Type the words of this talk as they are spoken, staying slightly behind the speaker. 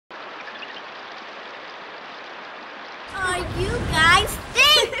are you guys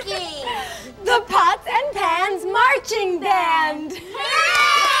thinking? The Pots and Pans Marching Band!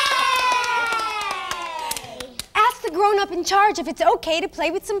 Ask the grown-up in charge if it's okay to play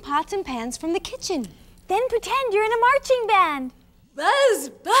with some pots and pans from the kitchen. Then pretend you're in a marching band. Buzz,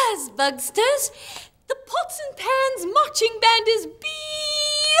 buzz, Bugsters. The Pots and Pans Marching Band is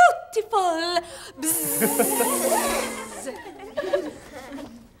beautiful. Bzzz.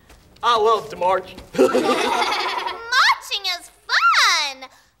 I love to march. Marching is fun!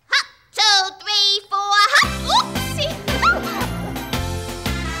 Hop, 2, 3, 4, hop! Oopsie!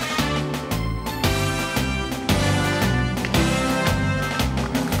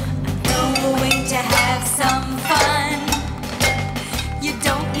 Going to have some fun. You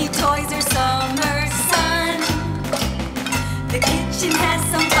don't need toys or summer sun. The kitchen has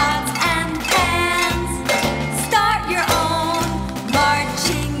some pots and pans. Start your own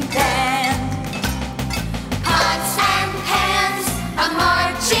marching band. Pots and pans, a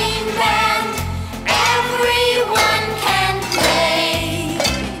marching band. Everyone can play.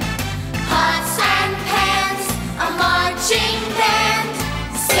 Pots and pans, a marching band.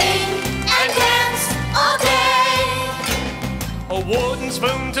 Sing and dance all day. A wooden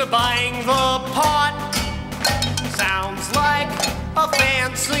spoon to bang the pot sounds like a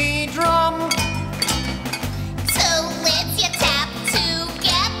fancy drum.